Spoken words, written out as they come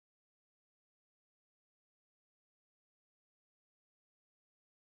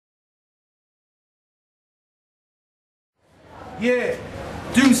Yeah,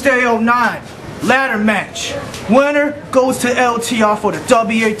 Doomsday 09, ladder match. Winner goes to LTR for the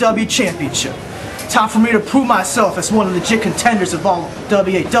WAW Championship. Time for me to prove myself as one of the legit contenders of all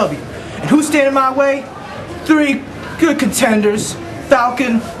WAW. And who's standing in my way? 3 good contenders,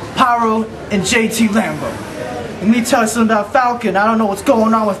 Falcon, Pyro, and JT Lambo. Let me tell you something about Falcon. I don't know what's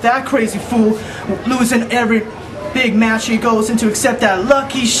going on with that crazy fool losing every big match he goes into except that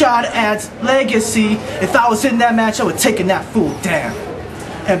lucky shot adds legacy. If I was in that match, I would have taken that fool down.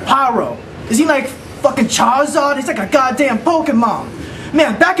 And Pyro, is he like fucking Charizard? He's like a goddamn Pokemon.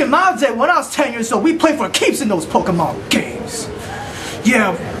 Man, back in my day when I was 10 years old, we played for keeps in those Pokemon games.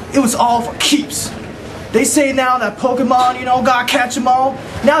 Yeah, it was all for keeps. They say now that Pokemon, you know, gotta catch them all.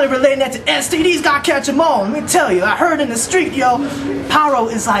 Now they're relating that to STDs, gotta catch them all. Let me tell you, I heard in the street, yo, Pyro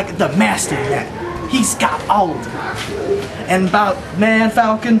is like the master of that. He's got all of them. And about, man,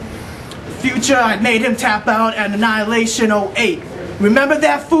 Falcon, Future, I made him tap out at Annihilation 08. Remember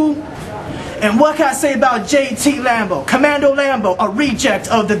that fool? And what can I say about JT Lambo? Commando Lambo, a reject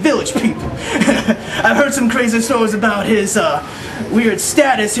of the village people. I've heard some crazy stories about his weird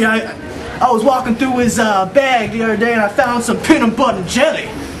status here. I was walking through his bag the other day and I found some peanut butter and jelly.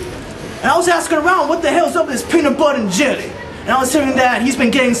 And I was asking around, what the hell's up with this peanut butter and jelly? And I was hearing that he's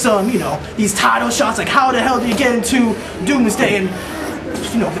been getting some, you know, these title shots, like how the hell did he get into Doomsday and,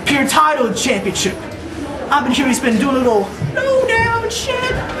 you know, the pure title championship. I've been hearing he's been doing a little low down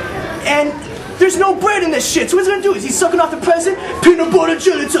shit. And there's no bread in this shit, so what's he gonna do? Is he sucking off the present? Peanut butter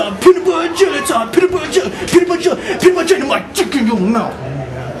jelly time, peanut butter jelly time, peanut butter jelly, peanut butter jelly, peanut butter jelly, I'm like, chicken your mouth.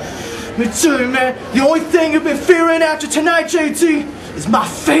 Let me tell you, man, the only thing you've been fearing after tonight, JT, is my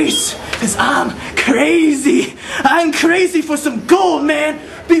face, cause I'm crazy. I'm crazy for some gold, man.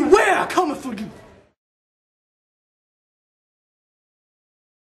 Beware, coming for you.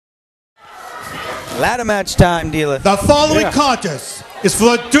 Ladder match time, dealer. The following contest is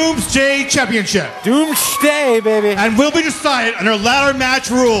for the Doomsday Championship. Doomsday, baby. And will be decided under ladder match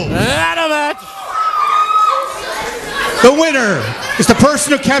rules. Ladder match. The winner is the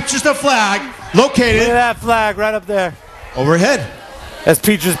person who captures the flag located. Look at that flag right up there. Overhead. As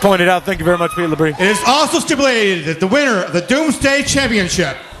Pete just pointed out, thank you very much, Pete Labrie. It is also stipulated that the winner of the Doomsday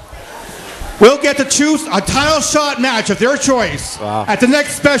Championship will get to choose a title shot match of their choice at the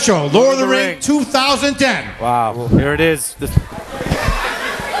next special Lord of the Ring 2010. Wow, well, here it is.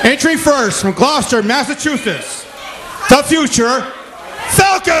 Entry first from Gloucester, Massachusetts, the future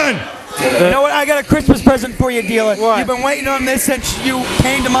Falcon. You know what? I got a Christmas present for you, dealer. What? You've been waiting on this since you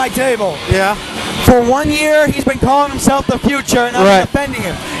came to my table. Yeah. For 1 year, he's been calling himself the future, and I'm defending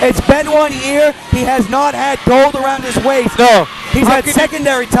him. It's been 1 year. He has not had gold around his waist. No. He's had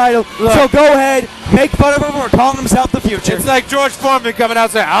secondary title. So go ahead, make fun of him for calling himself the future. It's like George Foreman coming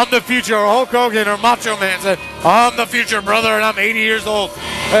out saying, I'm the future, or Hulk Hogan or Macho Man said, I'm the future, brother, and I'm 80 years old.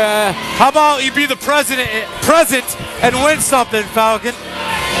 How about you be the present and win something, Falcon?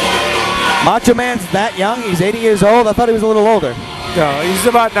 Macho Man's that young? He's 80 years old? I thought he was a little older. No, he's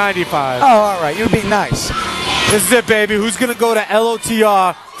about 95. Oh, all right. You'd be nice. This is it, baby. Who's going to go to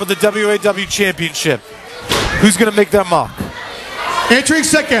LOTR for the WAW Championship? Who's going to make that mark? Entering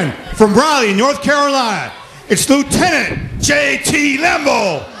second from Raleigh, North Carolina, it's Lieutenant JT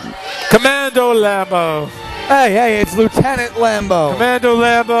Lambo. Commando Lambo. Hey, it's Lieutenant Lambo. Commando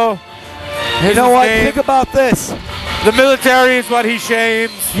Lambo. You know what? Think about this. The military is what he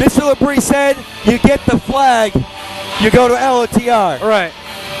shames. Mr. Labrie said, you get the flag, you go to LOTR. Right.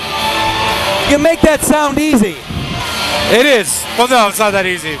 You make that sound easy. It is. Well, no, it's not that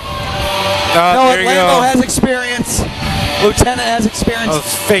easy. No, Lambo has experience. Lieutenant has experience.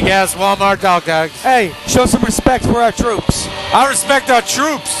 Those fake-ass Walmart dog tags. Hey, show some respect for our troops. I respect our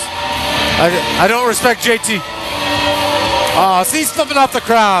troops. I don't respect JT. Oh, see, he's flipping off the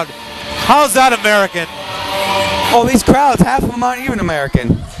crowd. How's that American? Oh, these crowds, half of them aren't even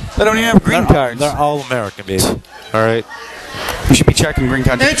American. They don't even have green cards. They're all American, baby. All right. We should be checking green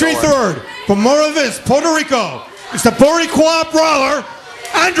cards. Entry third from Mora Vista, Puerto Rico, it's the Boricua brawler,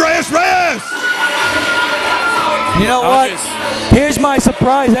 Andres Reyes. You know what? Here's my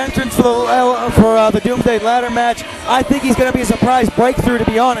surprise entrance for the Doomsday ladder match. I think he's going to be a surprise breakthrough, to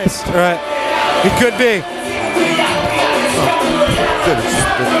be honest. All right. He could be.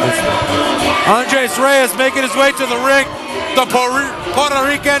 Andres Reyes making his way to the ring. The Puerto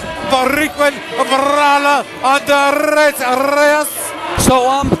Rican brawler, Andres Reyes. So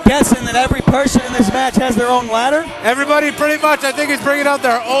I'm guessing that every person in this match has their own ladder? Everybody pretty much, I think, is bringing out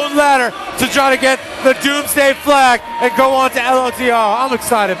their own ladder to try to get the Doomsday flag and go on to LOTR. I'm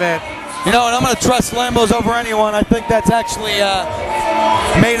excited, man. You know, and I'm going to trust Lambos over anyone. I think that's actually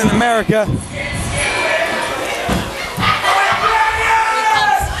made in America.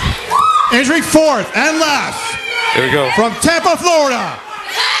 Entering fourth and last. Here we go. From Tampa, Florida,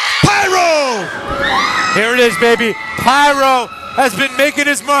 Pyro! Here it is, baby. Pyro has been making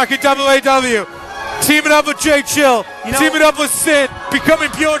his mark in WAW. Teaming up with Jay Chill, teaming up with Sin,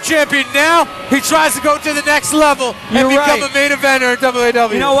 becoming pure champion. Now he tries to go to the next level and become a main eventer in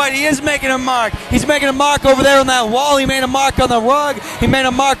WAW. You know what? He is making a mark. He's making a mark over there on that wall. He made a mark on the rug. He made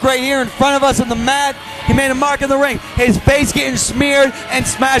a mark right here in front of us on the mat. He made a mark in the ring. His face getting smeared and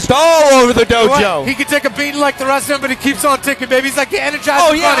smashed all over the dojo. You know, he can take a beating like the rest of them, but he keeps on ticking, baby. He's like the Energizer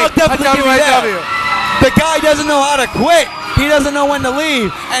Bunny. I'll definitely give you that. The guy doesn't know how to quit. He doesn't know when to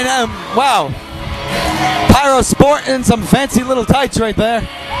leave. And wow. Pyro sporting some fancy little tights right there.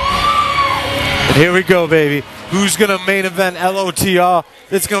 And here we go, baby. Who's going to main event LOTR?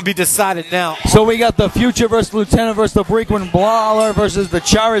 It's going to be decided now. So we got the Future versus Lieutenant versus the Frequent Brawler versus the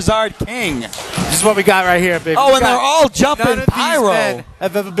Charizard King. This is what we got right here, baby. Oh, and they're all jumping none of Pyro. These men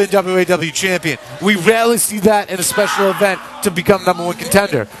have ever been WAW champion. We rarely see that in a special event to become #1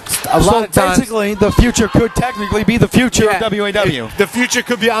 contender. A lot of times, basically, the Future could technically be the future of WAW. The Future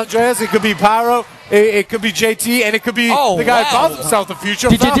could be Andreas, it could be Pyro, it could be JT, and it could be the guy who calls himself the Future.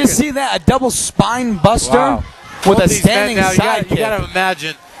 Did Falcon. you just see that? A double spine buster with a standing sidekick. You got to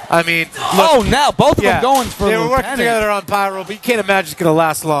imagine. I mean, look, now both of them going for they were Lieutenant. working together on Pyro, but you can't imagine it's going to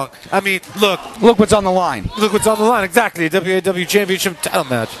last long. I mean, look what's on the line. Look what's on the line. Exactly, a WAW championship title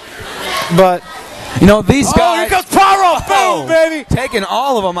match. But you know these guys. Oh, here comes Pyro! Boom, baby! Taking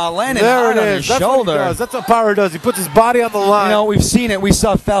all of them out, landing there hard it on is. his That's shoulder. What he does. That's what Pyro does. He puts his body on the line. You know, we've seen it. We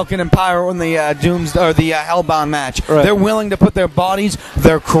saw Falcon and Pyro in the Doomsday or the Hellbound match. Right. They're willing to put their bodies,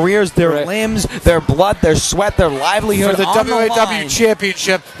 their careers, their limbs, their blood, their sweat, their livelihood for the on WAW the line.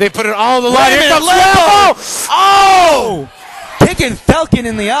 championship. They put it all on the line. Here comes Lambo! Oh! Kicking Falcon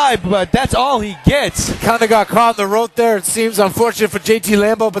in the eye, but that's all he gets. Kind of got caught on the rope there. It seems unfortunate for JT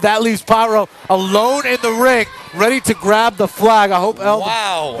Lambo, but that leaves Pyro alone in the ring, ready to grab the flag. I hope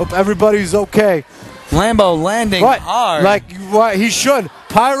hope everybody's okay. Lambo landing hard. Like what he should.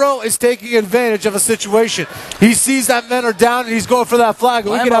 Pyro is taking advantage of a situation. He sees that men are down and he's going for that flag.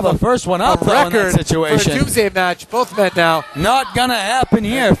 We could have the first one up though, in that situation. For a Doomsday match. Both men now. Not gonna happen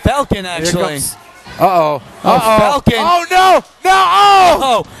here. Falcon actually. Falcon. Oh no! No!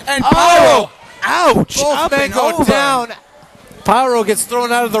 Oh! And Pyro. Ouch! Both men go down. Pyro gets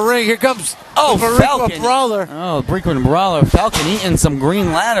thrown out of the ring. Here comes Falcon. Brawler. Oh, Frequent Brawler. Falcon eating some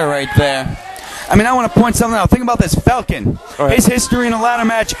green ladder right there. I mean, I want to point something out. Think about this, Falcon. Right. His history in a ladder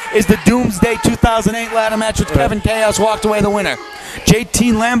match is the Doomsday 2008 ladder match, which Kevin Chaos walked away the winner.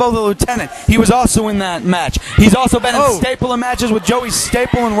 JT Lambo, the Lieutenant, he was also in that match. He's also been in stapler matches with Joey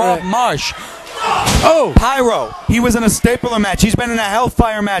Staple and Rob Marsh. Pyro, he was in a stapler match. He's been in a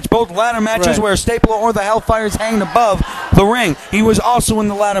Hellfire match, both ladder matches where Stapler or the Hellfire's hanging above the ring. He was also in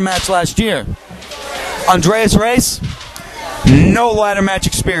the ladder match last year. Andreas Reyes, no ladder match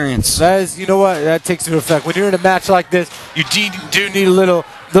experience. That is, you know what? That takes into effect. When you're in a match like this, you do need a little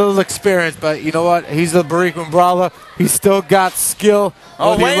experience. But you know what? He's the Frequent Brawler. He's still got skill.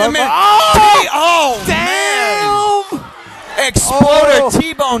 Oh, wait a minute! Damn! Exploder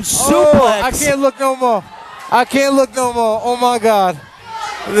T-bone suplex. I can't look no more. I can't look no more. Oh my God.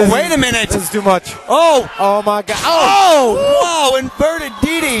 Wait a minute. This is too much. Oh my God. Wow, inverted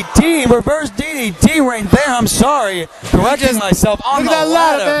DDT, reverse DDT right there. I'm sorry. Correcting myself on look the at that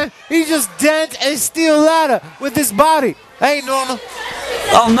ladder, man. He just dent a steel ladder with his body. That ain't normal.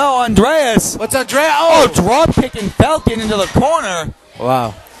 Oh no, Andreas. What's Andreas? Drop kicking Falcon into the corner.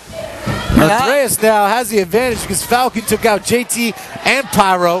 Wow. Andreas now has the advantage because Falcon took out JT and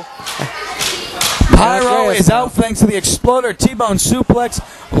Pyro. Pyro is out thanks to the Exploder T-bone suplex.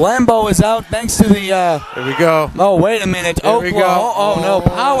 Lambo is out thanks to the. Here we go. Oh, wait a minute. Here we go. Oh no,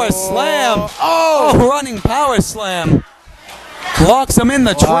 power slam. Running power slam. Locks him in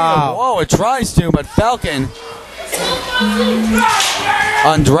the tree. Whoa, it tries to, but Falcon.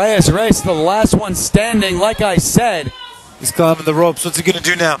 Andreas Reyes, the last one standing, like I said. He's climbing the ropes. What's he going to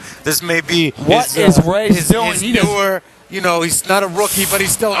do now? This may be what is Reyes doing? His newer, you know, he's not a rookie, but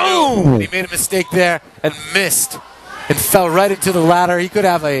he's still new. He made a mistake there and missed and fell right into the ladder. He could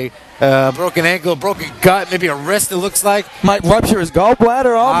have a broken ankle, broken gut, maybe a wrist, it looks like. Might rupture his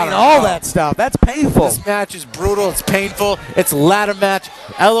gallbladder. I mean, all that stuff. That's painful. This match is brutal. It's painful. It's a ladder match.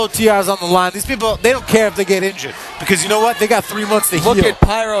 LOTR is on the line. These people, they don't care if they get injured because you know what? They got 3 months to heal. Look at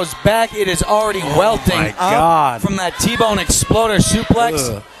Pyro's back. It is already welting up from that T-bone exploder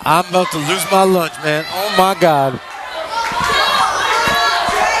suplex. I'm about to lose my lunch, man. Oh, my God.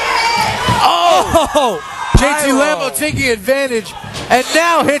 JT Lambo taking advantage and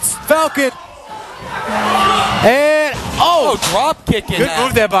now hits Falcon. And drop kicking. Good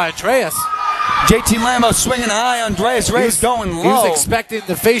move there by Andreas. JT Lambo swinging high. Andreas Reyes going low. He was expecting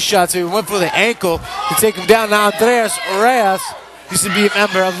the face shot, so he went for the ankle to take him down. Now Andreas Reyes used to be a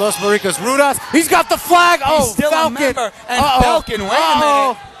member of Los Maricos Rudas. He's got the flag. He's still Falcon. a member. And Falcon, wait a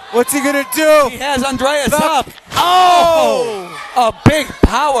minute. What's he going to do? He has Andreas up. Oh! A big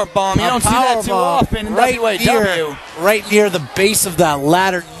power bomb. You don't see that too often in WAW. Right near the base of that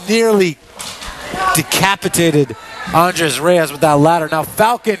ladder, nearly decapitated Andres Reyes with that ladder. Now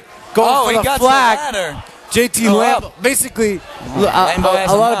Falcon going for the flag. JT Lambo, basically, a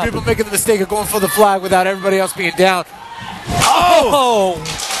lot of people making the mistake of going for the flag without everybody else being down. Oh!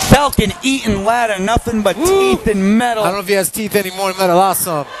 Falcon eating ladder, nothing but teeth and metal. I don't know if he has teeth anymore. He might have lost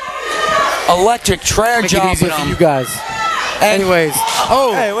some. Electric chair Make job it easy for you guys. Anyways.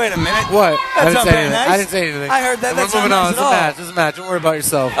 Hey, wait a minute. What? That's not very nice. I didn't say anything. I heard that. That's We're moving not on. nice at all. It's a match. Don't worry about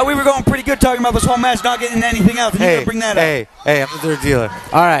yourself. We were going pretty good talking about this whole match, not getting anything else. And you gotta bring that up. Hey, I'm the third dealer.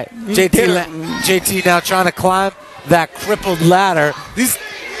 All right. JT now trying to climb that crippled ladder.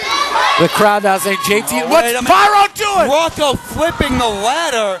 The crowd now saying, JT, what's Pyro doing? Rocco flipping the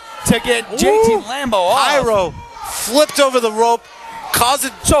ladder to get JT Lambo off. Pyro flipped over the rope,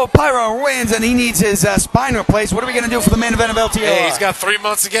 causing. So Pyro wins, and he needs his spine replaced. What are we going to do for the main event of LTO? Hey, he's got 3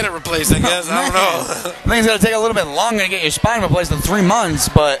 months to get it replaced, I guess. I don't know. I think it's going to take a little bit longer to get your spine replaced than 3 months,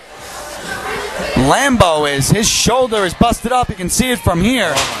 but Lambo his shoulder is busted up. You can see it from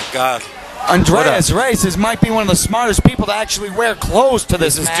here. Oh, my God. Andreas Reyes might be one of the smartest people to actually wear clothes to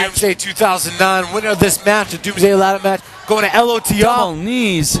this match. This is Doomsday 2009, winner of this match, the Doomsday ladder match, going to LOTL. Double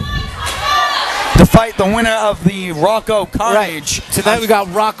knees to fight the winner of the Rocco Carnage. Right. Tonight we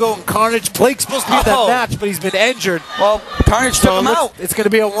got Rocco and Carnage. Blake's supposed to be in that match, but he's been injured. Well, Carnage took him out. It's going to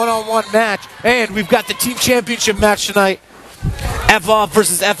be a one-on-one match. And we've got the team championship match tonight. F-Off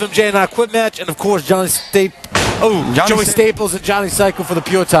versus FMJ in our quit match. And, of course, Joey Staples and Johnny Psycho for the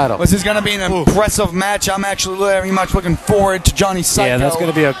pure title. This is going to be an impressive match. I'm actually very much looking forward to Johnny Psycho. Yeah, that's going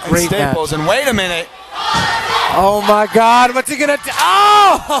to be a great Staples. match. And wait a minute. Oh, my God. What's he going to do?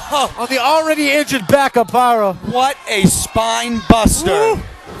 Oh! On the already injured back of Pyro. What a spine buster. Woo.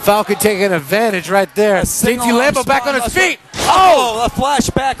 Falcon taking advantage right there. JT Lambo back on his feet. Oh, the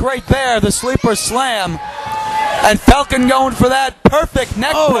flashback right there. The sleeper slam. And Falcon going for that perfect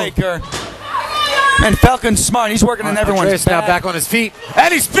neck breaker. And Falcon's smart. He's working on everyone's back. Now back on his feet.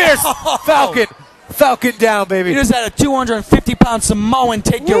 And he spears Falcon. Falcon down, baby. He just had a 250-pound Samoan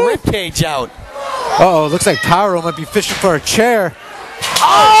take your ribcage out. Uh-oh, looks like Pyro might be fishing for a chair.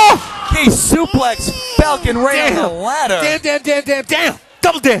 Oh! He suplexed Falcon right on the ladder. Damn.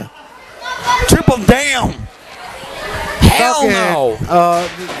 Double down. Triple down. Hell no.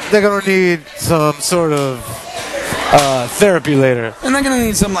 They're going to need some sort of therapy later. And they're going to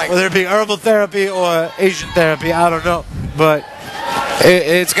need some, like, whether it be herbal therapy or Asian therapy, I don't know. But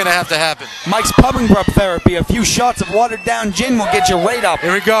it's going to have to happen. Mike's pumping grub therapy. A few shots of watered-down gin will get your weight up.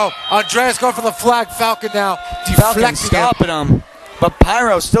 Here we go. Andreas going for the flag. Falcon now. Falcon stopping him. But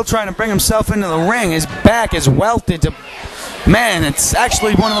Pyro's still trying to bring himself into the ring. His back is welted to... Man, it's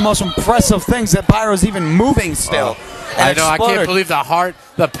actually one of the most impressive things that Pyro's even moving still. I know, I can't believe the heart,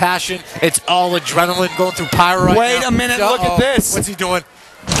 the passion. It's all adrenaline going through Pyro right now. Wait a minute, look at this. What's he doing?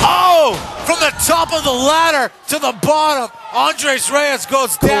 Oh! From the top of the ladder to the bottom, Andres Reyes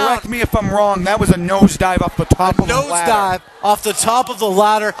goes down. Correct me if I'm wrong. That was a nosedive off the top of the ladder. Nosedive off the top of the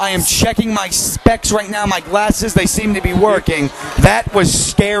ladder. I am checking my specs right now, my glasses. They seem to be working. That was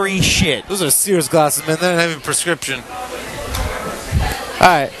scary shit. Those are Sears glasses, man. They don't have a prescription. All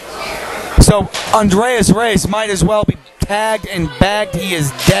right. So Andreas Reyes might as well be tagged and bagged. He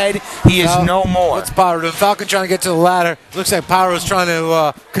is dead. He is no more. What's Pyro doing? Falcon trying to get to the ladder. Looks like Pyro's trying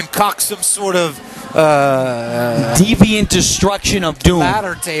to concoct some sort of deviant destruction of doom.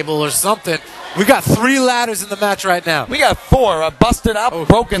 Ladder table or something. We got 3 ladders in the match right now. We got 4. A busted up,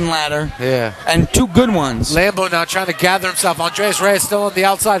 broken ladder. Yeah. And 2 good ones. Lambo now trying to gather himself. Andreas Reyes still on the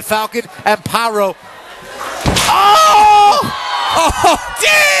outside. Falcon and Pyro. Oh! Oh,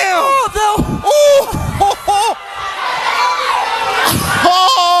 damn! Oh, no.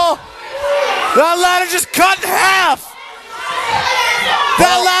 Oh! That ladder just cut in half!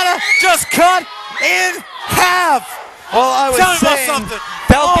 That ladder just cut in half! Well, I was Tell me saying, about something.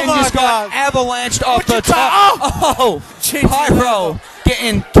 Falcon just got avalanched off the top. Oh, Pyro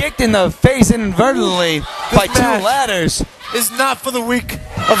getting kicked in the face inadvertently by 2 ladders. Is not for the weak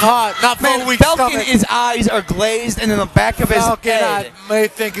of heart, not for the weak Falcon, stomach. his eyes are glazed, and in the back of his head. I may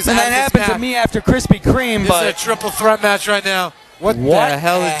think is and that happened to me after Krispy Kreme. This is a triple threat match right now. What the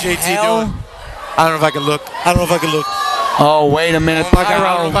hell is JT doing? I don't know if I can look. I don't know if I can look. Oh, wait a minute. I don't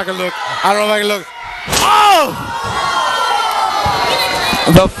know if I can look. I don't know if I can look. Oh!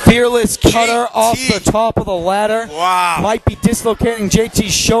 The fearless cutter off the top of the ladder. Wow. Might be dislocating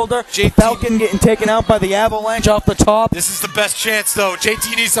JT's shoulder. JT. Falcon getting taken out by the avalanche off the top. This is the best chance, though.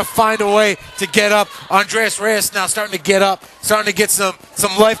 JT needs to find a way to get up. Andreas Reyes now starting to get up, starting to get some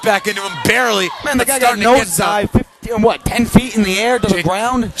life back into him, barely. Man, the but guy got starting to get some. nosedive, 10 feet in the air to the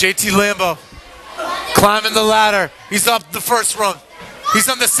ground. JT Lambo climbing the ladder. He's up the first run. He's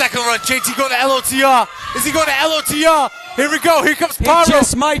on the second run. JT going to LOTR. Is he going to LOTR? Here we go. Here comes Pyro.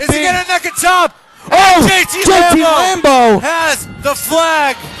 just might Is be. he going to neck it top? Oh, JT Lambo has the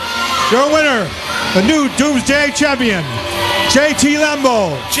flag. Your winner, the new Doomsday champion, JT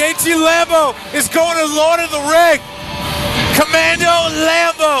Lambo. JT Lambo is going to Lord of the Ring. Commando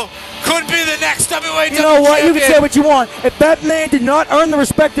Lambo could be the next WWE You know what? You champion. can say what you want. If that man did not earn the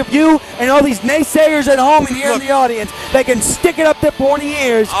respect of you and all these naysayers at home and here in the audience, they can stick it up their pointy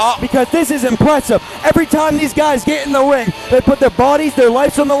ears because this is impressive. Every time these guys get in the ring, they put their bodies, their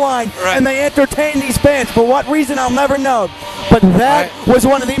lives on the line, and they entertain these fans. For what reason, I'll never know. But that was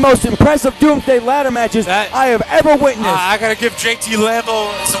one of the most impressive Doomsday ladder matches I have ever witnessed. I got to give JT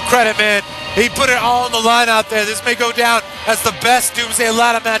Lambo some credit, man. He put it all on the line out there. This may go down as the best Doomsday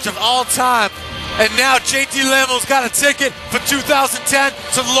ladder match of all time. And now JT Lambo's got a ticket for 2010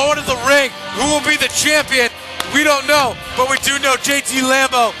 to Lord of the Ring. Who will be the champion? We don't know, but we do know JT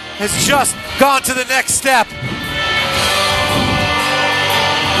Lambo has just gone to the next step.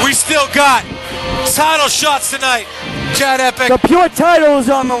 We still got title shots tonight. Chad Epic. The pure title is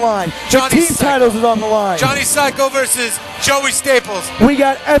on the line. Johnny the team Psycho. titles is on the line. Johnny Psycho versus Joey Staples. We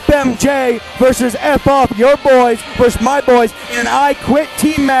got FMJ versus F Off, your boys versus my boys in an I Quit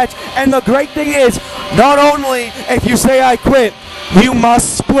team match. And the great thing is, not only if you say I quit, you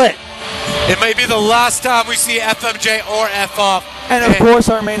must split. It may be the last time we see FMJ or F Off. And of course,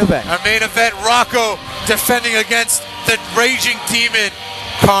 our main event. Our main event, Rocco defending against the Raging Demon,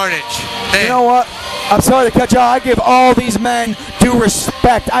 Carnage. Man. You know what? I'm sorry to cut you off. I give all these men due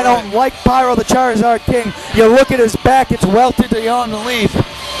respect. I don't like Pyro the Charizard King. You look at his back, it's welted beyond belief.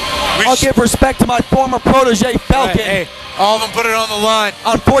 I'll give respect to my former protege, Falcon. Hey, all of them put it on the line.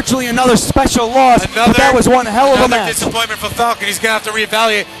 Unfortunately, another special loss, but that was one hell of a match. Disappointment for Falcon. He's going to have to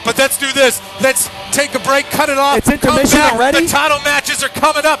reevaluate. But let's do this. Let's take a break, cut it off. It's intermission come back. already? The title matches are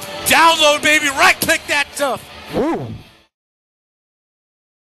coming up. Download, baby. Right-click that stuff. Ooh.